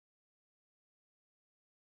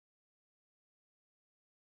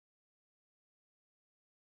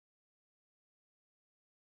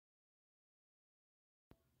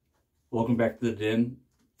Welcome back to the den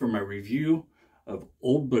for my review of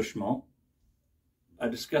Olde Bushmalt. I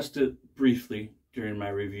discussed it briefly during my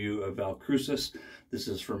review of Valle Crucis. This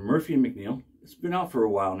is from Murphy and McNeil. It's been out for a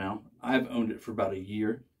while now. I've owned it for about a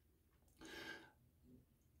year.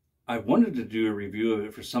 I wanted to do a review of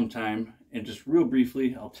it for some time, and just real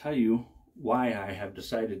briefly, I'll tell you why I have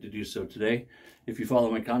decided to do so today. If you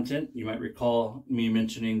follow my content, you might recall me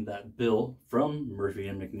mentioning that Bill from Murphy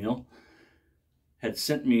and McNeil had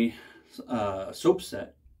sent me a soap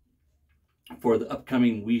set for the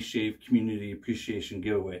upcoming We Shave Community Appreciation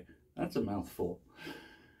giveaway. That's a mouthful.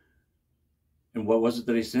 And what was it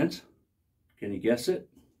that he sent? Can you guess it?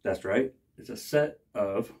 That's right. It's a set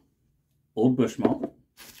of Olde Bushmalt.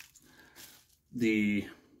 The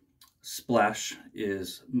splash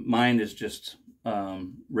is, mine is just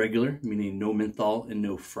regular, meaning no menthol and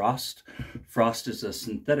no frost. Frost is a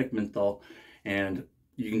synthetic menthol, and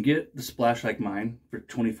you can get the splash like mine for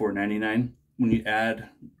 $24.99. When you add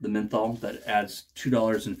the menthol, that adds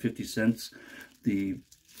 $2.50. The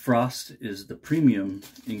frost is the premium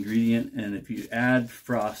ingredient, and if you add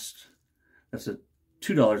frost, that's a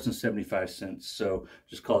 $2.75. So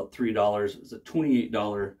just call it $3. It's a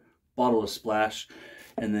 $28 bottle of splash.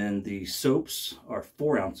 And then the soaps are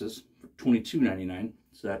 4 ounces for $22.99.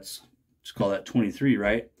 So that's, just call that 23,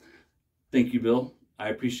 right? Thank you, Bill. I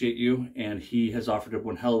appreciate you. And he has offered up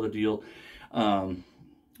one hell of a deal,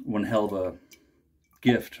 one hell of a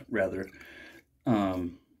gift, rather.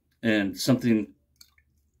 And something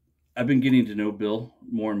I've been getting to know Bill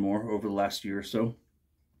more and more over the last year or so.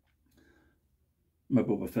 My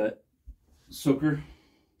Boba Fett soaker.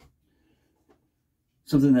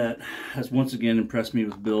 Something that has once again impressed me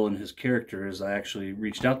with Bill and his character is I actually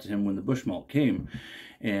reached out to him when the Bushmalt came,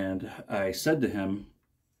 and I said to him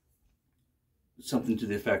something to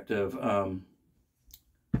the effect of,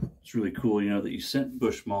 it's really cool, you know, that you sent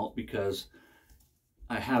Bushmalt because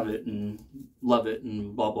I have it and love it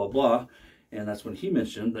and blah, blah, blah. And that's when he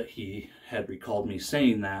mentioned that he had recalled me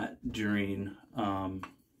saying that during my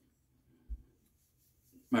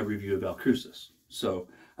review of Valle Crucis. So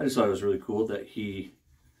I just thought it was really cool that he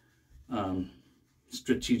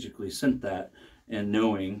strategically sent that, and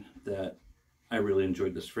knowing that I really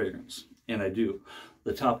enjoyed this fragrance, and I do.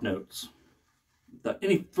 The top notes, without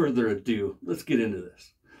any further ado, let's get into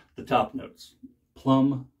this. The top notes: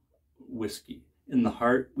 plum whiskey. In the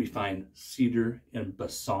heart we find cedar and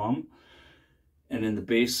balsam, and in the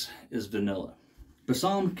base is vanilla.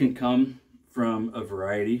 Balsam can come from a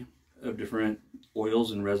variety of different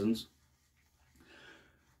oils and resins.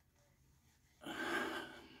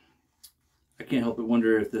 I can't help but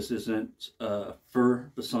wonder if this isn't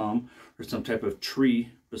fir balsam or some type of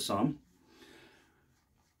tree balsam.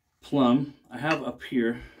 Plum, I have up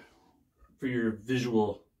here for your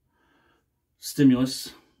visual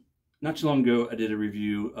stimulus. Not too long ago, I did a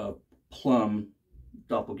review of Plum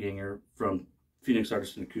Doppelganger from Phoenix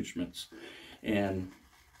Artisan Accoutrements. And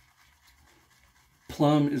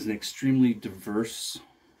plum is an extremely diverse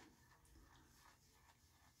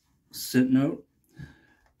scent note.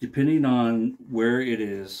 Depending on where it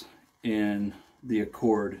is in the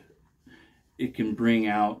accord, it can bring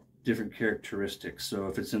out different characteristics. So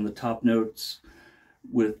if it's in the top notes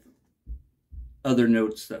with other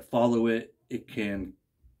notes that follow it, it can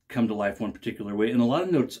come to life one particular way. And a lot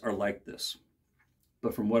of notes are like this.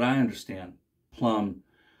 But from what I understand, plum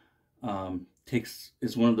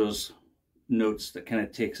is one of those notes that kind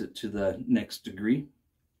of takes it to the next degree.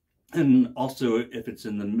 And also, if it's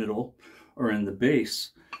in the middle or in the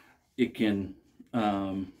base, it can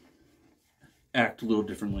act a little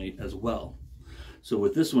differently as well. So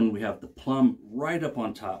with this one, we have the plum right up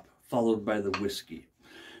on top, followed by the whiskey.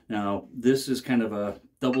 Now, this is kind of a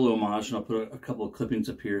double homage, and I'll put a couple of clippings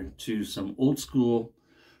up here, to some old school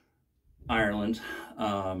Ireland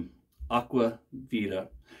Aqua Vita,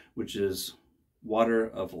 which is water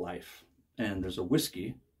of life. And there's a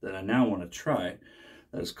whiskey that I now want to try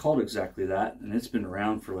that is called exactly that, and it's been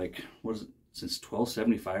around for like, what is it, since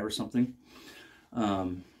 1275 or something.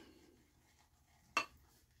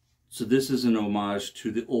 So this is an homage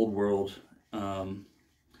to the old world, and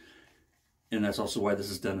that's also why this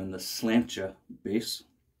is done in the Slantia base.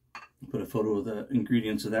 I'll put a photo of the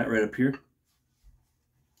ingredients of that right up here.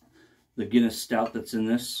 The Guinness Stout that's in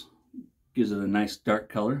this gives it a nice dark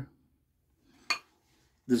color.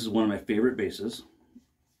 This is one of my favorite bases.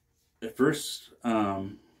 At first, I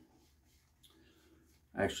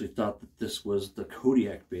actually thought that this was the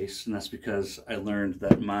Kodiak base, and that's because I learned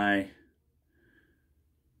that my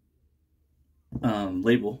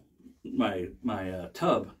label my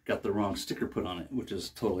tub got the wrong sticker put on it, which is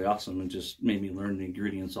totally awesome and just made me learn the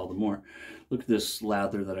ingredients all the more. Look at this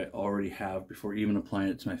lather that I already have before even applying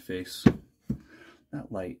it to my face.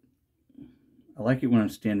 That light. I like it when I'm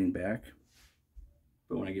standing back,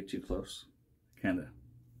 but when I get too close, kind of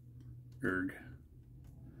erg.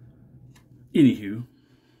 Anywho,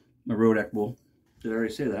 my Rodak bowl. Did I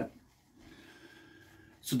already say that?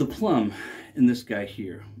 So the plum in this guy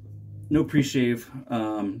here, no pre-shave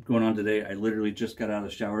going on today. I literally just got out of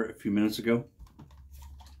the shower a few minutes ago.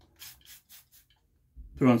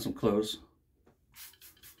 Put on some clothes.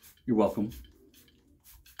 You're welcome.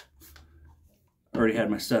 I already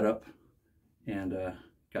had my setup and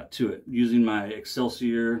got to it. Using my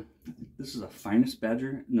Excelsior, this is a Finest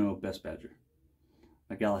Badger? No, Best Badger.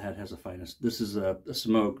 My Galahad has a Finest. This is a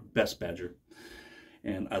Semogue Best Badger,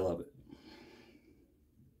 and I love it.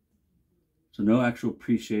 So no actual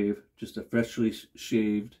pre-shave, just a freshly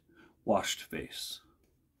shaved, washed face.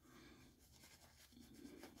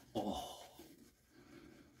 Oh,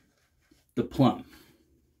 the plum.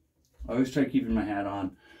 I always try keeping my hat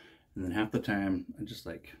on, and then half the time I just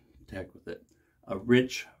like to heck with it. A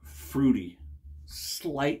rich, fruity,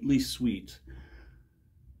 slightly sweet,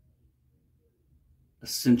 a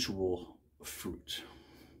sensual fruit.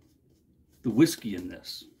 The whiskey in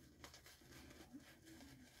this.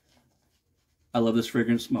 I love this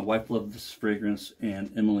fragrance. My wife loves this fragrance, and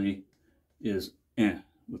Emily is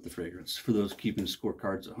with the fragrance. For those keeping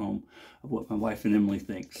scorecards at home of what my wife and Emily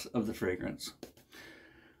thinks of the fragrance.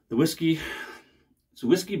 The whiskey. So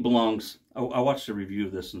whiskey belongs. I watched a review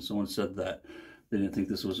of this, and someone said that they didn't think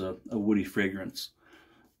this was a woody fragrance.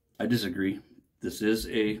 I disagree. This is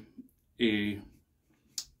a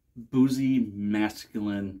boozy,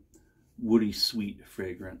 masculine, woody, sweet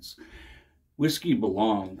fragrance. Whiskey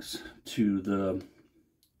belongs to the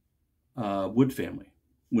wood family.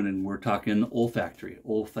 When we're talking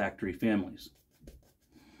olfactory families.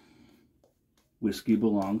 Whiskey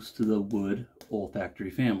belongs to the wood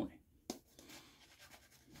olfactory family.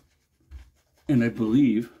 And I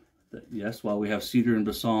believe that, yes, while we have cedar and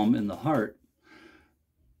balsam in the heart,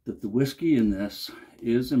 that the whiskey in this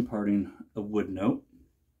is imparting a wood note,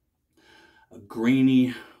 a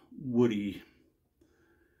grainy, woody,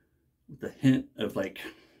 with a hint of like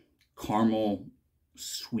caramel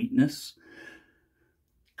sweetness,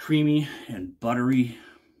 creamy and buttery,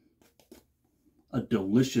 a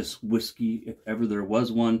delicious whiskey if ever there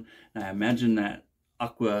was one. And I imagine that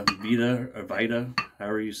Aqua Vita or Vita,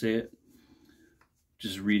 however you say it,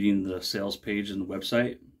 just reading the sales page and the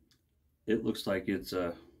website, it looks like it's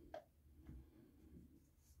a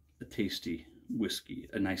tasty whiskey,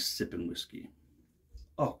 a nice sipping whiskey.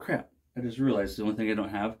 Oh crap, I just realized the only thing I don't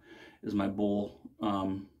have is my bowl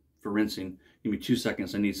for rinsing. Give me 2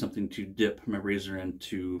 seconds. I need something to dip my razor in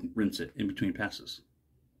to rinse it in between passes.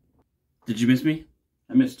 Did you miss me?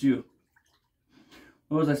 I missed you.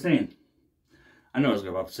 What was I saying? I know what I was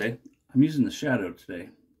about to say. I'm using the shadow today.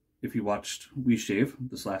 If you watched We Shave,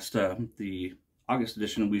 this last, the August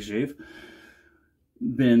edition of We Shave,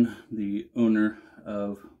 Ben, the owner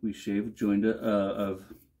of We Shave, joined of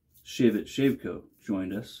Shave It Shave Co.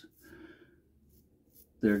 joined us.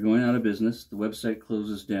 They're going out of business. The website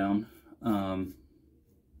closes down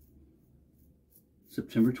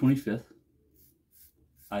September 25th.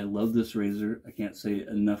 I love this razor. I can't say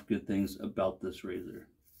enough good things about this razor.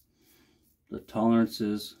 The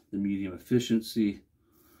tolerances, the medium efficiency,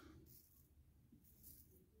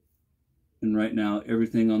 and right now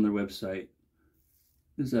everything on their website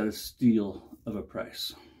is at a steal of a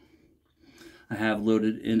price. I have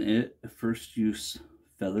loaded in it a first use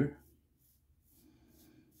feather.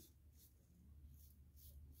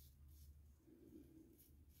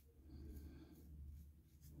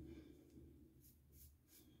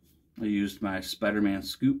 I used my Spider-Man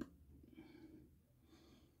scoop.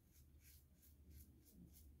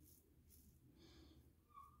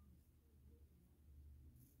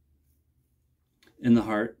 In the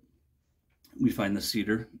heart, we find the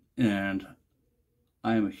cedar, and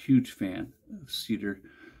I am a huge fan of cedar.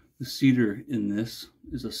 The cedar in this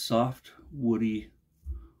is a soft, woody,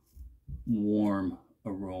 warm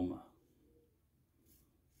aroma.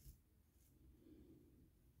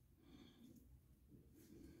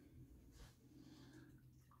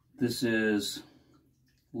 This is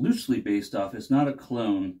loosely based off, it's not a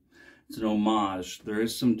clone, it's an homage. There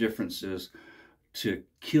is some differences to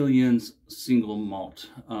Killian's single malt,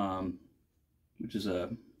 which is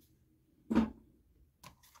a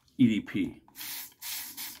EDP.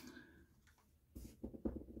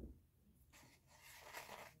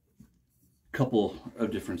 Couple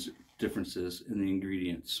of differences in the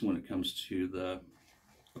ingredients when it comes to the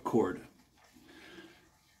Accord.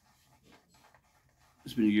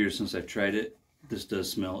 It's been years since I've tried it. This does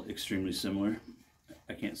smell extremely similar.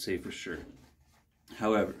 I can't say for sure.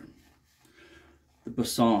 However, the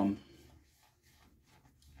balsam,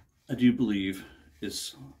 I do believe,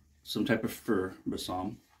 is some type of fir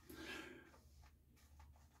balsam.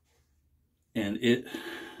 And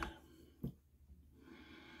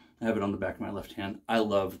I have it on the back of my left hand. I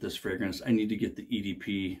love this fragrance. I need to get the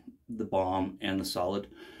EDP, the balm, and the solid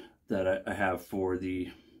that I have for the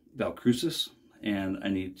Valle Crucis. And I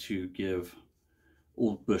need to give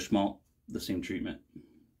Olde Bushmalt the same treatment.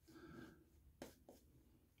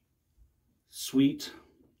 Sweet,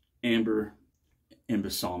 amber, and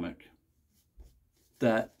balsamic.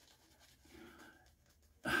 That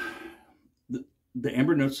the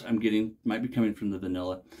amber notes I'm getting might be coming from the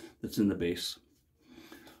vanilla that's in the base.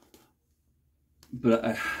 But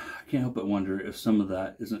I can't help but wonder if some of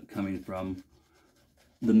that isn't coming from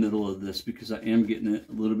the middle of this, because I am getting it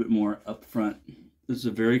a little bit more up front. This is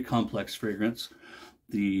a very complex fragrance.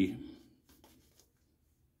 You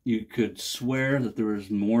could swear that there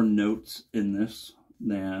was more notes in this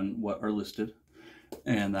than what are listed,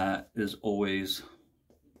 and that is always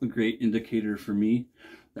a great indicator for me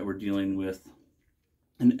that we're dealing with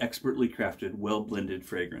an expertly crafted, well-blended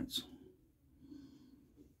fragrance.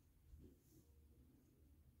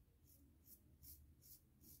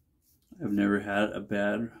 I've never found a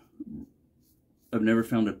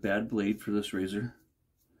bad blade for this razor.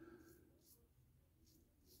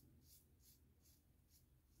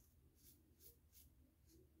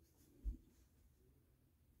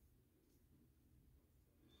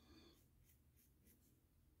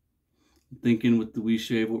 I'm thinking with the We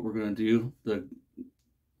Shave, what we're going to do, the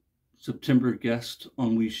September guest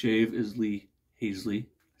on We Shave is Lee Hazley.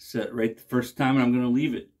 Said it right the first time, and I'm going to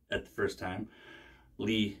leave it at the first time.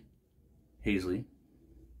 Lee Hazley.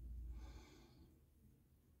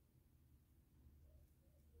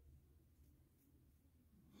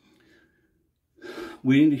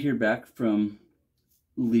 Waiting to hear back from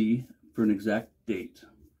Lee for an exact date.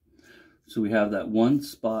 So we have that one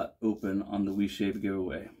spot open on the We Shave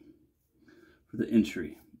giveaway for the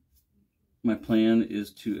entry. My plan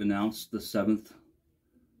is to announce the 7th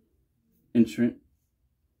entrant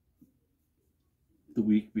the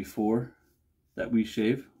week before that We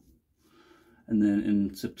Shave. And then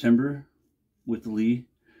in September with Lee,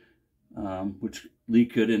 which Lee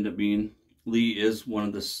could end up being, Lee is one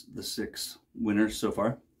of the 6 winners so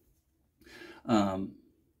far.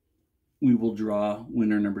 We will draw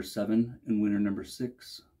winner number 7 and winner number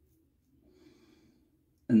 6.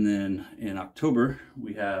 And then in October,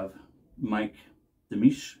 we have Mike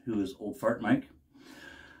Demish, who is Old Fart Mike.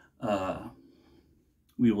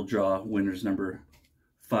 We will draw winners number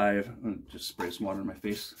 5. I'll just spray some water in my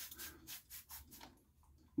face.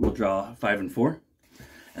 We'll draw 5 and 4.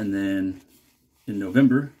 And then in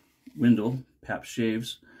November, Wendell, Pap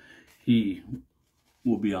Shaves, he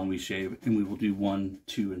will be on We Shave, and we will do 1,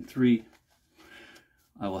 2, and 3.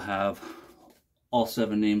 I will have all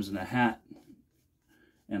 7 names in a hat,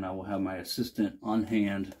 and I will have my assistant on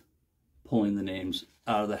hand pulling the names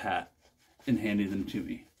out of the hat and handing them to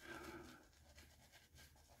me.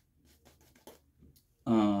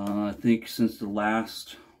 I think since the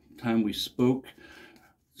last time we spoke,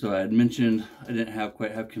 so I had mentioned I didn't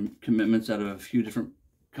quite have commitments out of a few different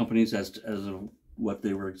companies as of what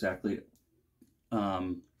they were exactly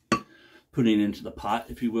putting into the pot,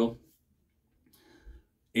 if you will.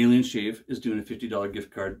 Alien Shave is doing a $50 gift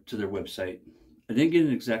card to their website. I didn't get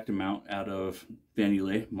an exact amount out of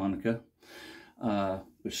Vanille, Monica, but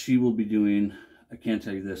she will be doing, I can't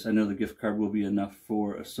tell you this, I know the gift card will be enough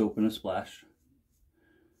for a soap and a splash.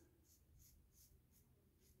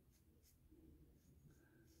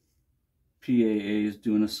 PAA is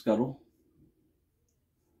doing a scuttle.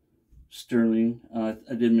 Sterling, I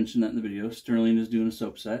did mention that in the video, Sterling is doing a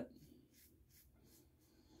soap set.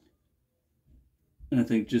 And I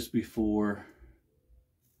think just before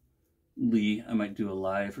Lee, I might do a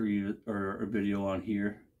live or a video on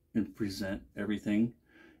here and present everything,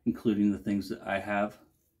 including the things that I have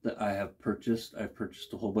purchased. I've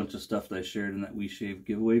purchased a whole bunch of stuff that I shared in that We Shave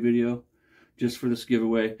giveaway video just for this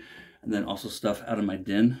giveaway, and then also stuff out of my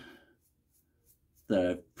den that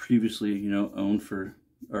I've previously, owned for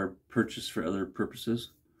or purchased for other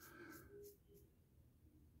purposes.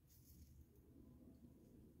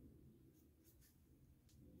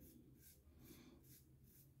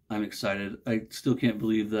 I'm excited. I still can't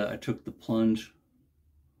believe that I took the plunge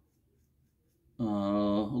a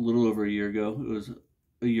little over a year ago. It was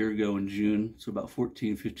a year ago in June, so about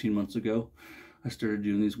 14, 15 months ago, I started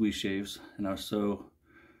doing these We Shaves, and I was so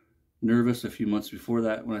nervous a few months before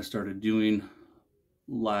that when I started doing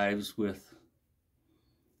lives with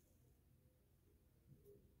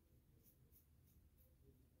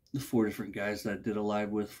the 4 different guys that I did a live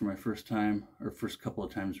with for my first time, or first couple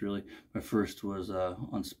of times really. My first was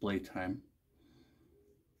on splay time.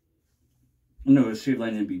 No, it was Shave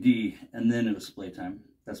Line NBD, and then it was splay time.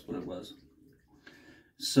 That's what it was.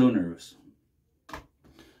 So nervous.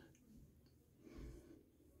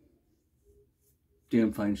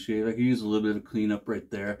 Damn fine shave. I could use a little bit of cleanup right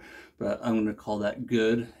there, but I'm going to call that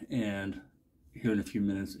good, and here in a few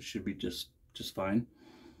minutes it should be just fine.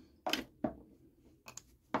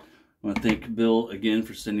 I want to thank Bill again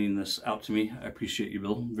for sending this out to me. I appreciate you,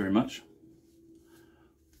 Bill, very much.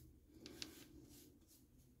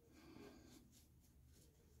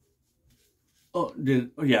 Oh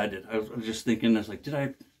yeah, I did. I was just thinking, I was like, did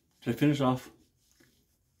I finish off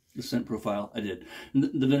the scent profile? I did. And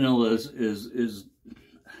the vanilla is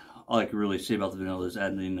all I can really say about the vanilla is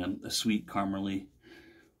adding a sweet caramely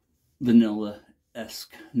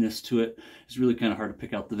vanilla-esque-ness to it. It's really kind of hard to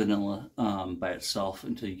pick out the vanilla by itself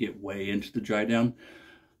until you get way into the dry down.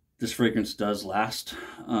 This fragrance does last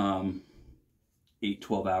 8-12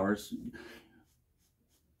 hours.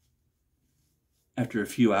 After a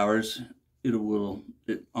few hours, it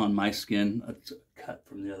on my skin, it's a cut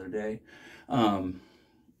from the other day,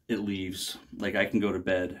 it leaves. Like, I can go to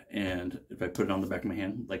bed, and if I put it on the back of my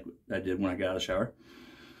hand like I did when I got out of the shower,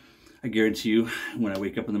 I guarantee you when I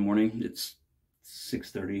wake up in the morning, it's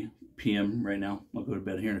 6:30 p.m. right now. I'll go to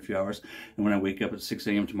bed here in a few hours, and when I wake up at 6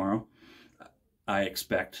 a.m. tomorrow, I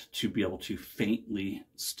expect to be able to faintly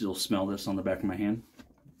still smell this on the back of my hand.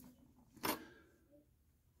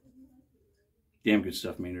 Damn good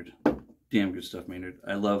stuff, Maynard. Damn good stuff, Maynard.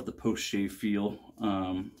 I love the post-shave feel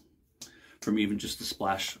from even just the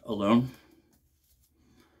splash alone.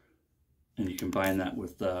 And you combine that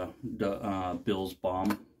with Bill's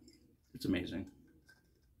Balm. It's amazing.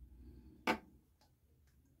 Amazing.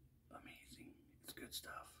 It's good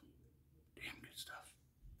stuff. Damn good stuff.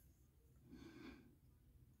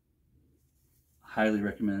 Highly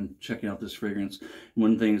recommend checking out this fragrance.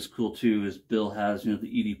 One thing that's cool too is Bill has, you know, the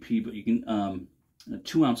EDP, but you can in a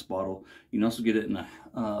 2-ounce bottle. You can also get it in a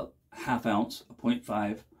half ounce, a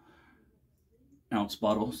 0.5 ounce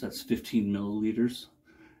bottle. So that's 15 milliliters,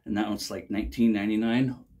 and that one's like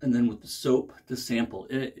 $19.99. And then with the soap to sample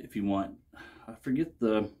it, if you want, I forget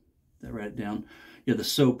did I write it down? Yeah, the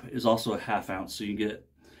soap is also a half ounce, so you get,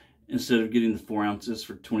 instead of getting the 4 ounces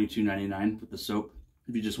for $22.99 with the soap,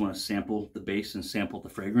 if you just want to sample the base and sample the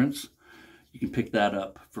fragrance, you can pick that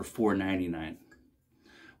up for $4.99.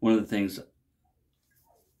 One of the things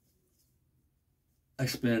I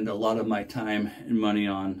spend a lot of my time and money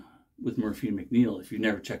on with Murphy and McNeil, if you've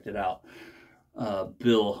never checked it out,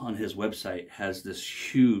 Bill on his website has this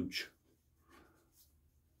huge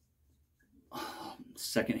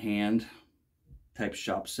secondhand type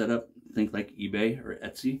shop setup. Think like eBay or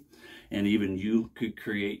Etsy, and even you could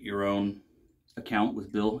create your own account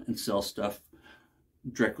with Bill and sell stuff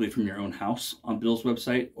directly from your own house on Bill's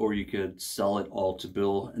website, or you could sell it all to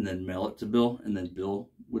Bill and then mail it to Bill, and then Bill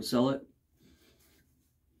would sell it.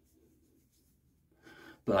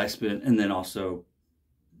 But I spent, and then also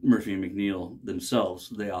Murphy and McNeil themselves,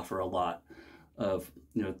 they offer a lot of,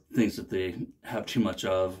 you know, things that they have too much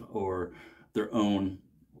of, or their own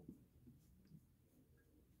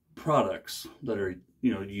products that are,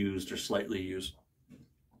 you know, used or slightly used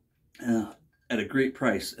at a great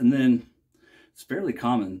price. And then it's fairly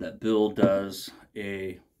common that Bill does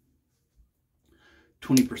a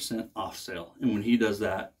 20% off sale, and when he does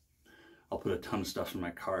that, I'll put a ton of stuff in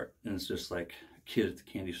my cart, and it's just like a kid at the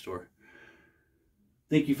candy store.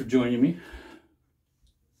 Thank you for joining me.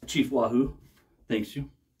 Chief Wahoo, thanks you.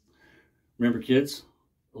 Remember, kids,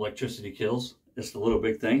 electricity kills. It's the little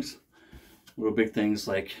big things. Little big things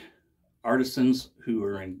like artisans who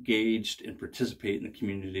are engaged and participate in the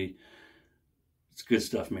community. It's good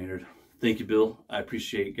stuff, Maynard. Thank you, Bill. I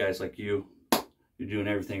appreciate guys like you. You're doing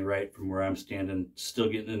everything right from where I'm standing, still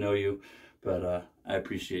getting to know you, but I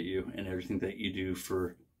appreciate you and everything that you do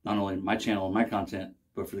for not only my channel and my content,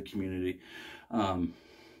 but for the community.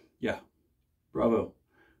 Yeah, bravo.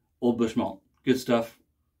 Olde Bushmalt, good stuff.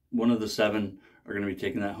 One of the 7 are going to be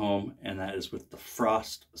taking that home, and that is with the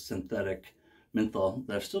Frost synthetic menthol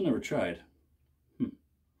that I've still never tried.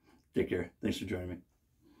 Take care. Thanks for joining me.